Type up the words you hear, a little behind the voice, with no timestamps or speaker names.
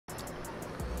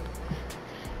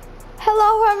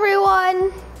Hello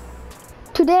everyone!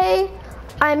 Today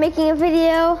I'm making a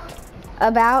video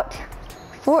about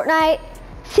Fortnite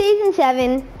Season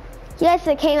 7. Yes,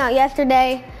 it came out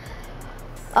yesterday.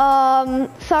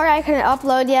 Sorry I couldn't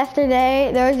upload yesterday.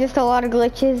 There was just a lot of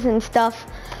glitches and stuff.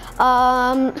 So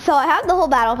I have the whole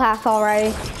battle pass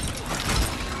already.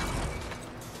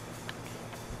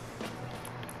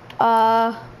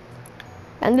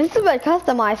 And this is a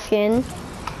customized skin.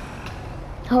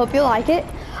 Hope you like it.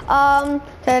 So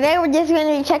today we're just going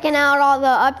to be checking out all the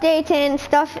updates and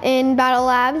stuff in Battle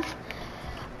Labs.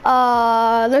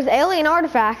 There's alien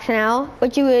artifacts now,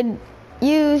 which you would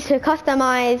use to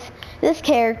customize this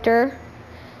character.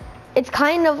 It's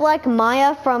kind of like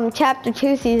Maya from Chapter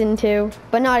 2, Season 2,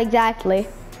 but not exactly.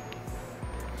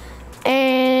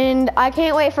 And I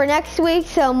can't wait for next week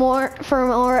for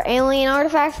more alien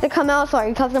artifacts to come out so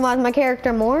I can customize my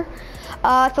character more.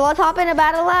 So let's hop into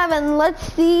Battle Lab and let's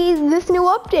see this new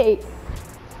update.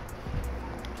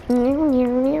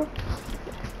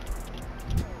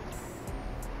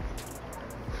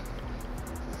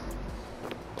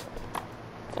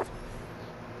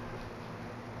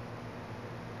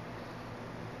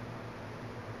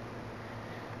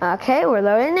 Okay, we're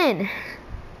loading in.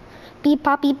 Beep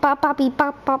pop, beep pop, pop, beep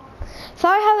pop, pop.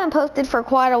 Sorry I haven't posted for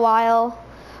quite a while.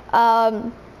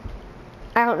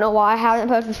 I don't know why I haven't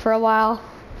posted for a while,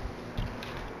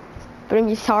 but I'm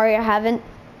just sorry I haven't.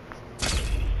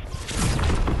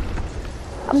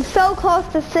 I'm so close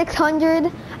to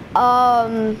 600.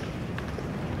 I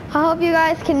hope you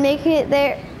guys can make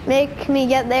me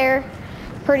get there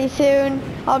pretty soon.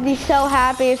 I'll be so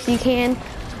happy if you can.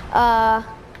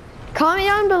 Comment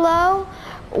down below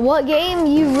what game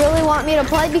you really want me to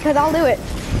play because I'll do it.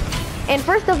 And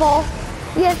first of all,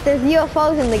 yes, there's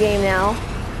UFOs in the game now.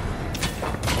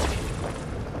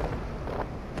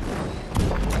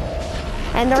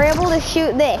 And they're able to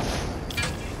shoot this.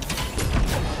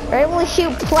 They're able to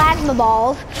shoot plasma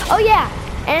balls. Oh yeah,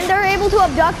 and they're able to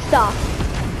abduct stuff.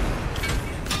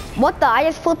 What the? I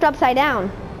just flipped upside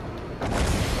down.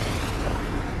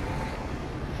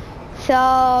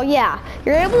 So yeah,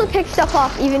 you're able to pick stuff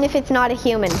up even if it's not a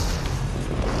human.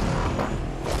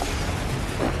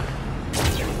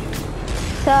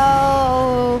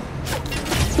 So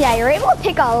yeah, you're able to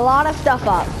pick a lot of stuff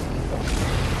up.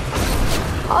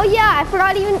 Oh yeah,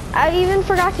 I even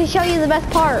forgot to show you the best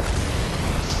part.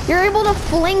 You're able to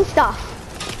fling stuff.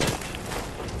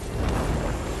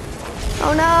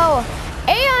 Oh no.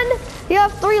 And you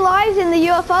have 3 lives in the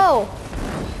UFO.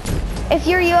 If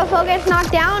your UFO gets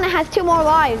knocked down, it has 2 more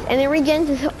lives and it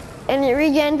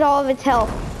regens all of its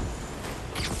health.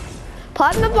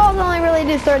 Plasma balls only really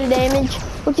do 30 damage,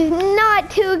 which is not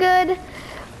too good,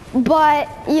 but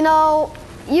you know,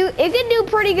 it can do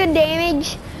pretty good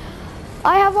damage.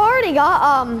 I have already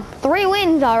got 3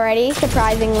 wins already,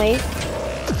 surprisingly.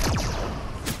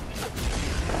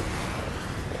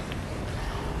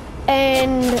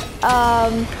 And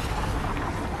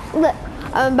look,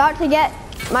 I'm about to get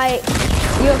my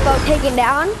UFO taken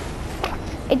down.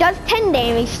 It does 10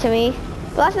 damage to me,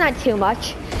 but that's not too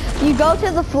much. You go to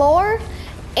the floor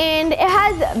and it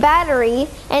has battery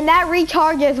and that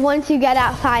recharges once you get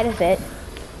outside of it.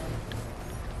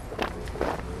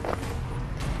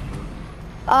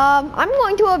 I'm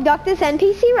going to abduct this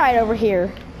NPC right over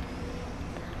here.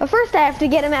 But first I have to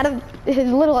get him out of his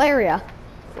little area.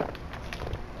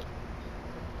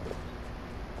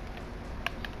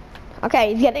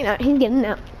 Okay, he's getting out,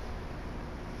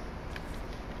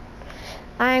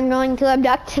 I'm going to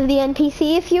abduct the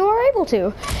NPC if you are able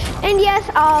to. And yes,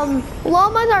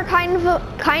 llamas are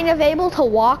kind of able to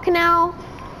walk now.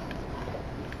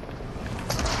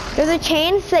 There's a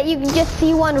chance that you can just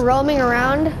see one roaming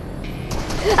around.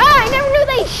 Ah, I never knew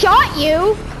they shot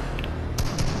you!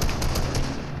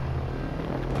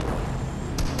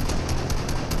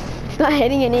 It's not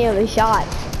hitting any of the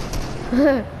shots.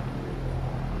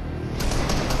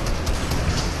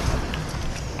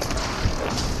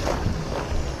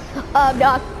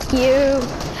 Abduct you.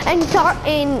 And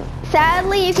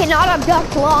sadly, you cannot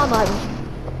abduct llamas.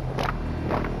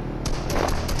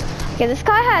 Okay, this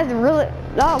guy has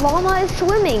llama is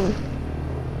swimming.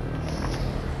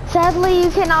 Sadly, you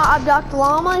cannot abduct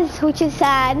llamas, which is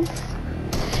sad.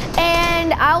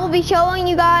 And I will be showing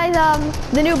you guys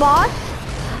the new boss,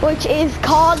 which is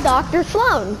called Dr.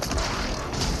 Sloan.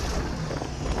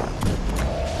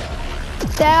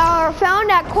 They are found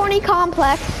at Corny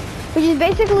Complex, which is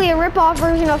basically a rip-off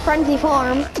version of Frenzy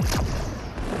Farm.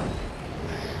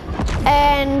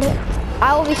 And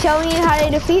I will be showing you how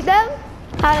to defeat them,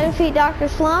 how to defeat Dr.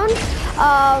 Sloan.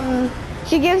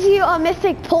 She gives you a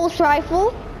Mystic Pulse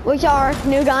Rifle, which are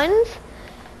new guns.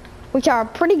 which are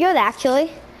pretty good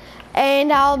actually.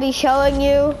 And I'll be showing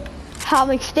you how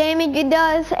much damage it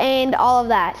does and all of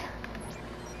that.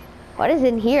 What is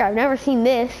in here? I've never seen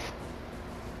this.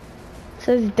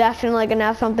 So it's definitely gonna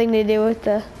have something to do with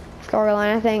the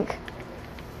storyline, I think.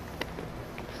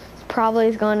 It probably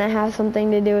is gonna have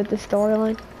something to do with the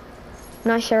storyline. I'm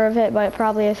not sure of it, but it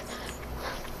probably is.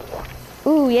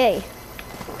 Ooh, yay.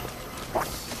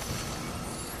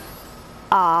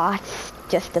 Ah, it's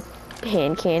just a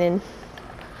hand cannon.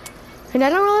 And I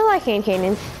don't really like hand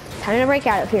cannons. Time to break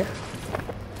out of here.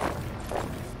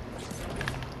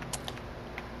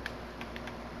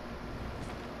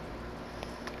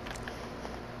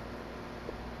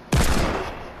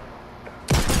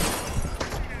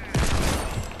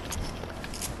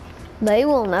 They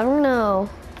will never know.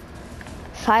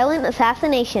 Silent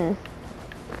assassination.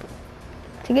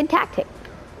 It's a good tactic.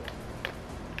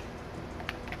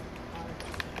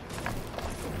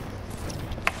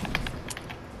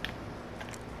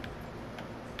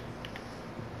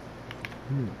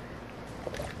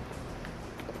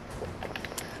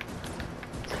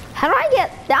 How do I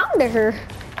get down to her?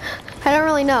 I don't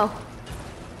really know.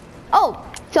 Oh,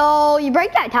 so you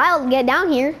break that tile to get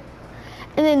down here.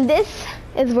 And then this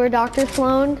is where Dr.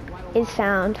 Sloan is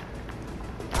found.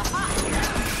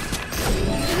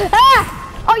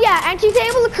 Ah! Oh yeah, and she's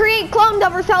able to create clones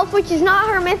of herself, which is not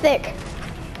her mythic.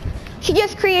 She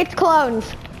just creates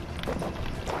clones.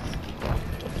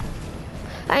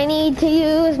 I need to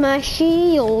use my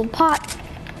shield pot.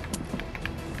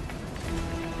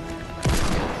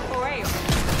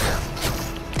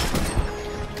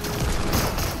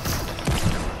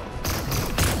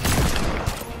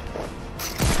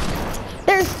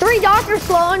 There's 3 Dr.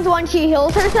 Sloans when she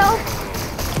heals herself.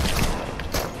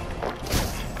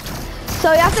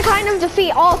 So you have to kind of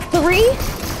defeat all 3.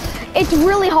 It's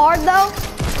really hard though.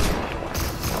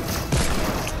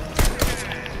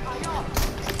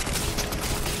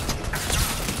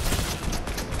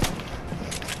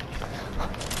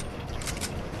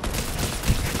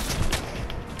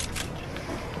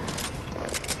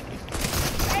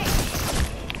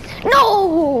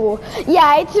 No!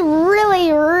 Yeah, it's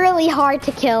really hard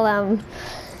to kill them.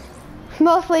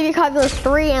 Mostly because there's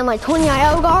 3 and like 20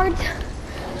 IO guards.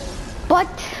 But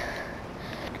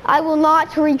I will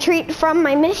not retreat from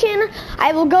my mission.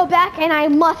 I will go back and I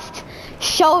must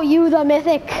show you the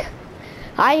mythic.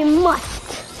 I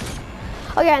must.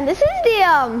 Okay, and this is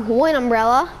the win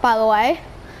umbrella, by the way,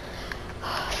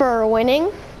 for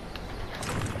winning.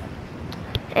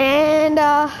 And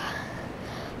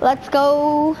let's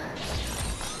go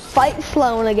fight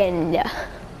Sloan again.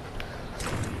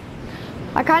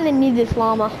 I kind of need this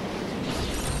llama.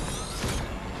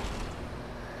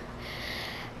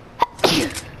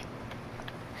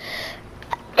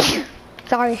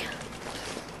 Sorry,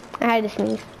 I had to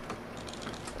sneeze.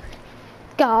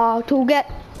 Got to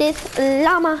get this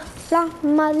llama.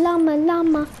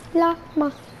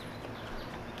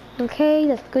 Okay,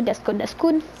 that's good.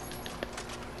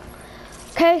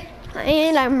 Okay,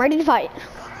 and I'm ready to fight.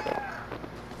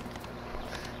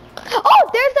 Oh,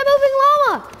 there's the moving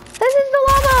llama! This is the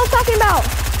llama I was talking about!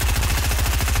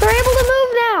 They're able to move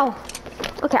now!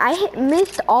 Okay, I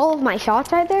missed all of my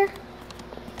shots right there.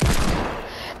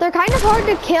 They're kind of hard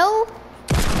to kill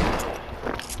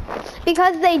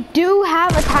because they do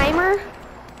have a timer.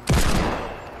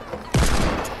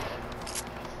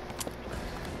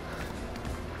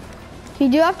 You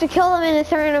do have to kill them in a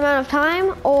certain amount of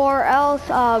time, or else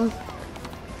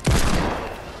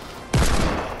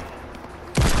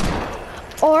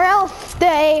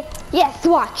they, yes,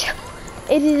 watch.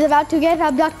 It is about to get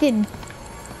abducted.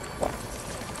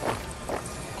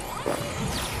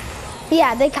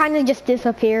 Yeah, they kind of just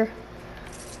disappear.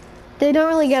 They don't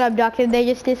really get abducted, they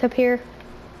just disappear.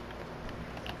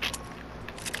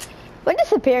 But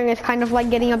disappearing is kind of like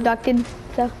getting abducted,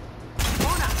 so.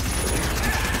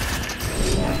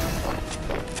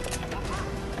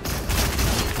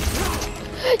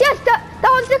 Yes, that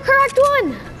was the correct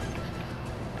one.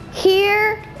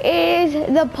 Here is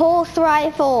the pulse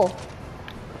rifle.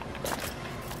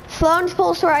 Sloan's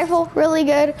pulse rifle, really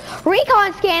good.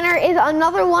 Recon scanner is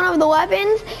another one of the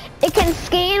weapons. It can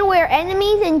scan where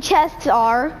enemies and chests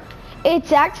are.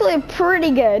 It's actually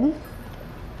pretty good.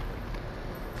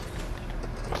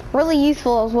 Really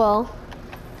useful as well.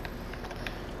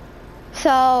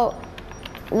 So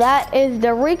that is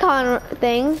the recon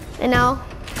thing. And now,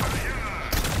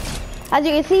 as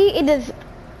you can see, it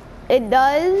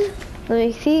does, let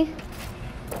me see.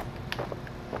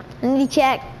 Let me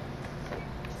check.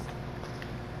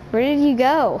 Where did you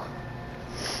go?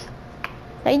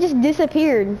 They just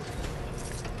disappeared.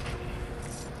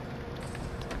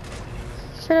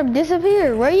 straight up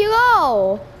disappeared. Where you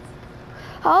go?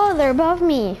 Oh, they're above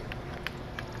me.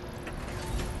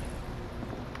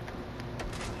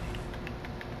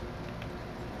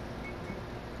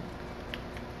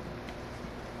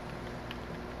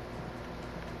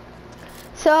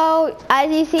 So,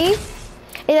 as you see,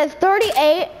 it has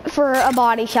 38 for a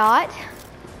body shot.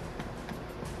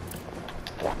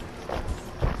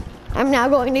 I'm now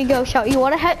going to go show you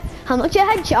how much a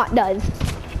headshot does.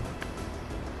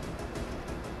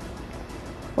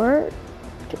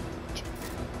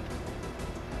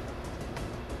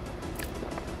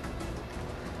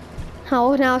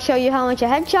 I'll now show you how much a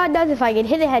headshot does if I can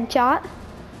hit a headshot.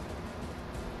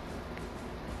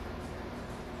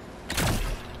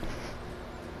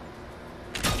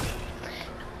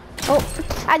 Oh,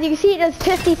 as you can see, it does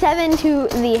 57 to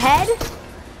the head.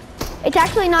 It's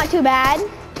actually not too bad,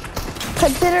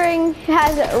 considering it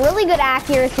has really good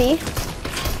accuracy.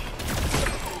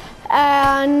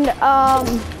 And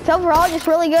it's overall just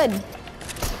really good.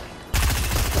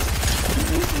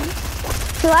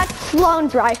 So that's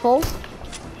Sloan's rifle.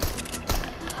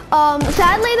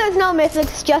 Sadly, there's no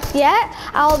mythics just yet.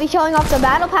 I'll be showing off the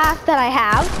battle pass that I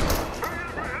have.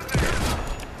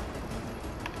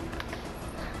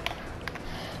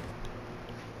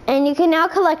 And you can now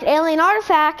collect alien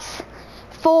artifacts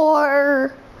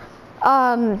for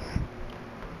the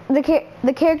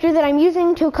character that I'm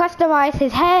using to customize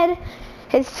his head,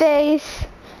 his face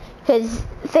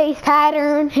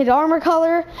pattern, his armor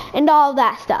color, and all of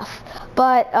that stuff.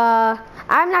 But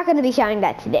I'm not going to be showing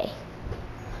that today.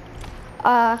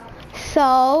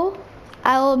 So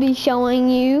I will be showing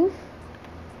you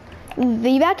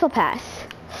the battle pass.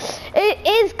 It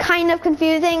is kind of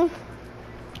confusing.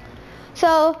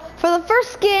 So for the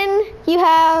first skin, you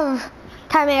have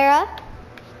Chimera.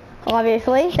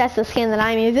 Obviously, that's the skin that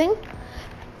I'm using.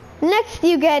 Next,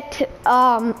 you get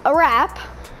a wrap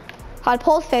called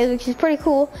Pulse Phase, which is pretty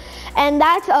cool, and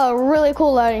that's a really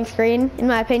cool loading screen, in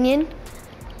my opinion.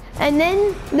 And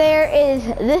then there is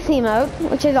this emote,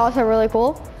 which is also really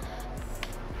cool.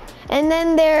 And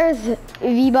then there's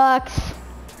V-Bucks,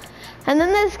 and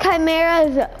then there's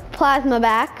Chimera's plasma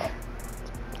pack,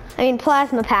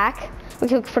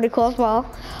 which looks pretty cool as well.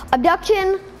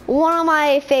 Abduction, one of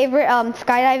my favorite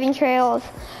skydiving trails.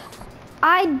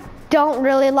 I don't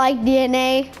really like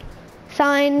DNA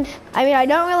signs. I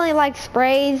don't really like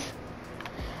sprays.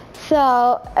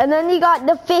 So, and then you got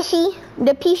the fishy.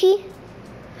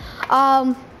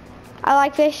 I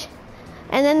like fish.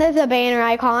 And then there's a banner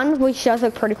icon, which does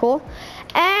look pretty cool.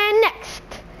 And next,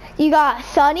 you got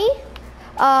Sunny.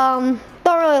 Don't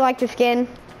really like the skin.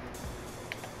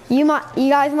 You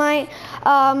guys might.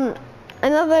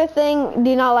 Another thing,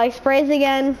 do not like sprays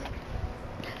again.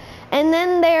 And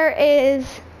then there is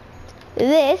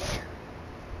this.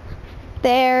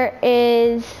 There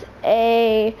is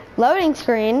a loading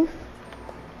screen.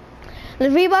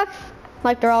 The V-Bucks,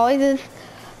 like there always is.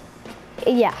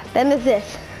 Yeah, then there's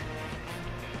this.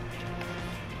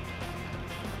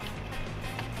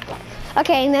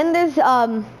 Okay, and then there's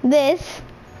this.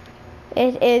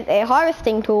 It is a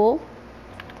harvesting tool.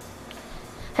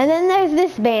 And then there's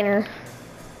this banner.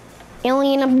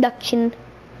 Alien abduction.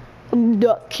 And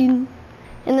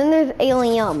then there's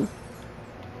Alien.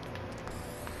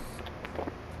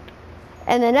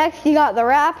 And then next you got the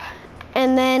wrap,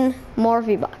 and then more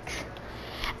V-Bucks.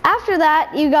 After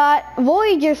that, you got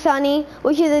Voyager Sunny,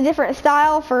 which is a different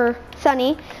style for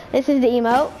Sunny. This is the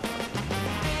emote.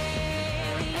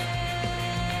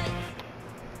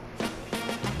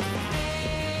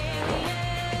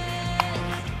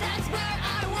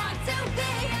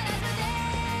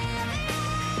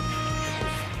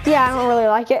 Yeah, I don't really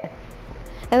like it.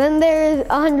 And then there's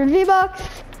 100 V-Bucks.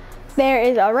 There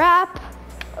is a wrap,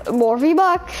 more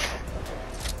V-Bucks.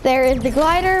 There is the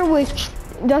glider, which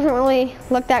doesn't really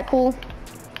look that cool.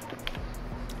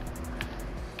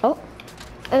 Oh,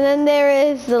 and then there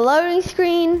is the loading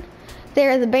screen.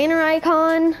 There is a banner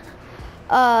icon,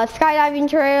 a skydiving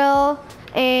trail,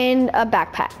 and a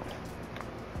backpack.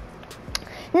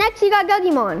 Next, you got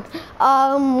Gugimon.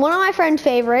 One of my friend's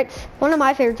favorites, one of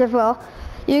my favorites as well.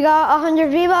 You got 100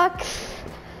 V-Bucks,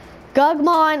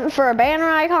 Gugmon for a banner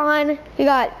icon. You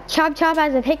got Chop Chop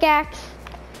as a pickaxe.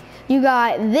 You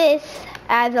got this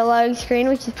as a loading screen,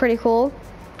 which is pretty cool.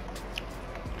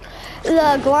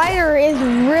 The glider is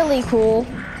really cool,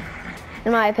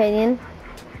 in my opinion.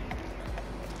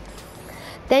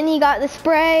 Then you got the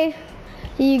spray.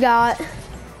 You got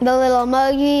the little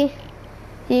emoji.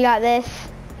 You got this.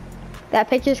 That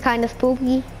picture's kind of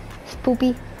spoopy.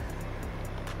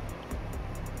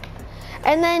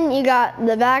 And then you got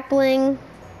the back bling,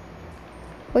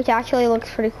 which actually looks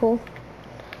pretty cool.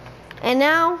 And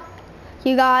now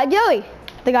you got Joey,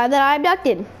 the guy that I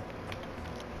abducted.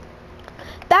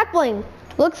 Back bling.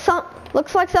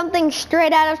 Looks like something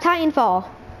straight out of Titanfall.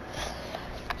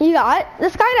 You got the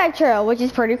skydive trail, which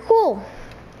is pretty cool.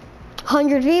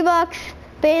 100 V-Bucks,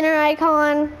 banner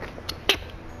icon,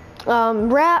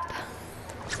 wrap.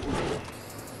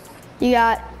 You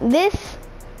got this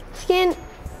skin.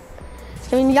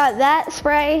 I mean, you got that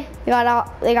spray. They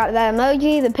got that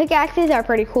emoji. The pickaxes are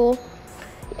pretty cool.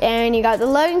 And you got the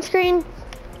loading screen.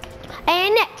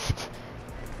 And next,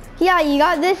 yeah, you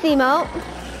got this emote.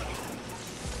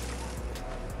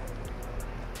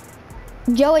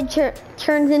 Joey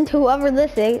turns into whoever the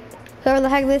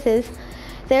heck this is.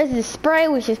 There's this spray,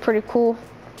 which is pretty cool.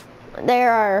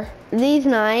 There are these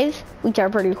knives, which are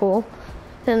pretty cool.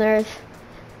 Then there's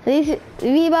these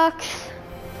V-Bucks.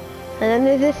 And then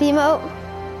there's this emote.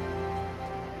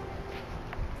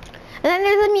 And then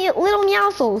there's a little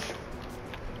Meowscles.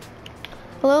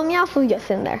 A little Meowscle just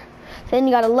in there. Then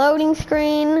you got a loading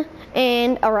screen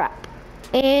and a wrap.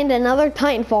 And another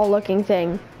Titanfall looking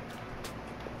thing.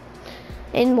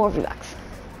 And more V-Bucks.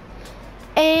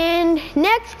 And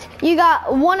next, you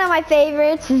got one of my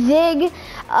favorites, Zig.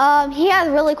 He has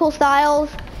really cool styles.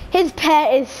 His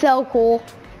pet is so cool.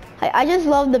 I just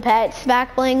love the pets,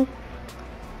 back bling.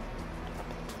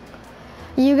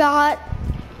 You got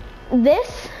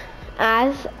this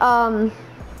as a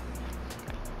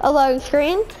loading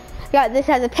screen. You got this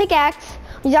as a pickaxe,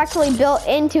 which is actually built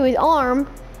into his arm.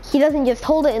 He doesn't just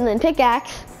hold it and then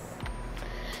pickaxe.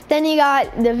 Then you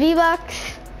got the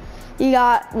V-Bucks, you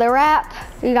got the wrap,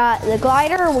 you got the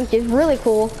glider, which is really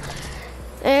cool,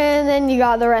 and then you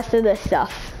got the rest of this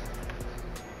stuff.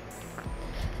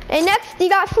 And next you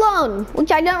got Sloan,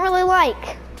 which I don't really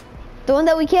like, the one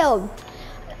that we killed.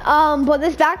 But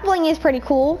this back bling is pretty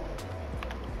cool.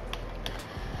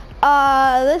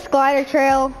 This glider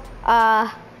trail,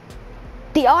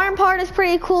 the arm part is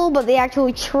pretty cool, but the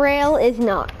actual trail is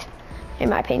not, in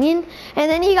my opinion. And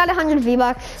then you got 100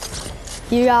 V-Bucks.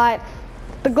 You got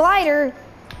the glider,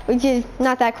 which is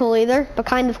not that cool either, but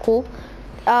kind of cool.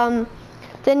 Then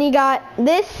you got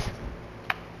this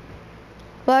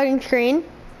loading screen.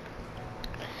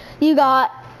 You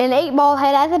got an 8-ball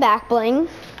head as a back bling.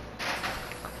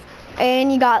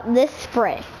 And you got this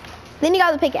spray. Then you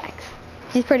got the pickaxe,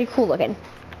 which is pretty cool looking.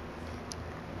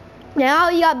 Now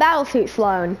you got Battlesuit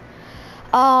Sloan.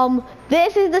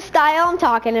 This is the style I'm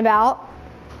talking about.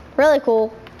 Really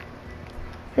cool.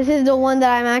 This is the one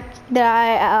that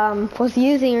I was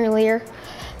using earlier.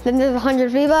 Then there's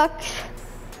 100 V-Bucks.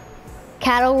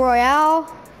 Cattle Royale,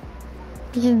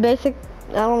 which is basic.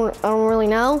 I don't really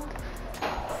know.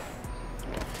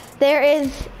 There is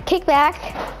Kickback,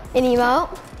 an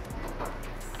emote.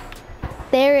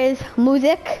 There is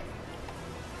music,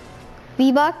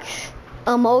 V-Bucks,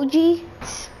 emoji,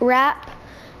 wrap,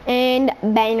 and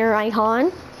banner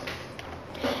icon.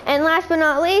 And last but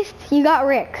not least, you got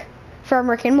Rick from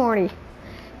Rick and Morty.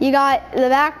 You got the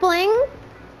back bling.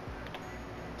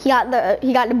 He got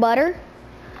the butter,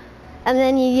 and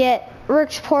then you get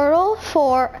Rick's portal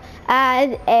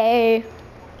as a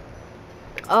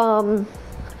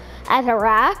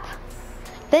wrap.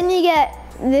 Then you get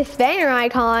this banner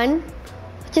icon,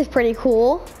 which is pretty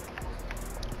cool.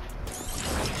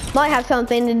 Might have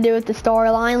something to do with the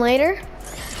storyline later.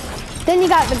 Then you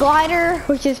got the glider,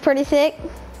 which is pretty sick.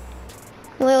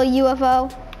 A little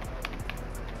UFO.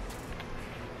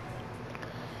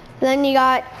 Then you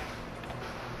got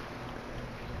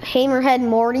Hammerhead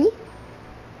Morty.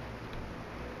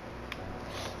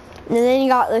 And then you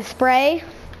got the spray,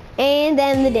 and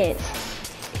then the dance.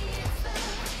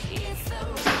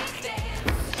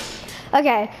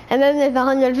 Okay, and then there's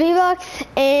 100 V-Bucks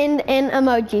and an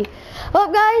emoji. Well,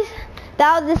 guys,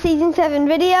 that was the Season 7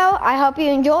 video. I hope you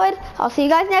enjoyed. I'll see you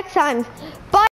guys next time. Bye!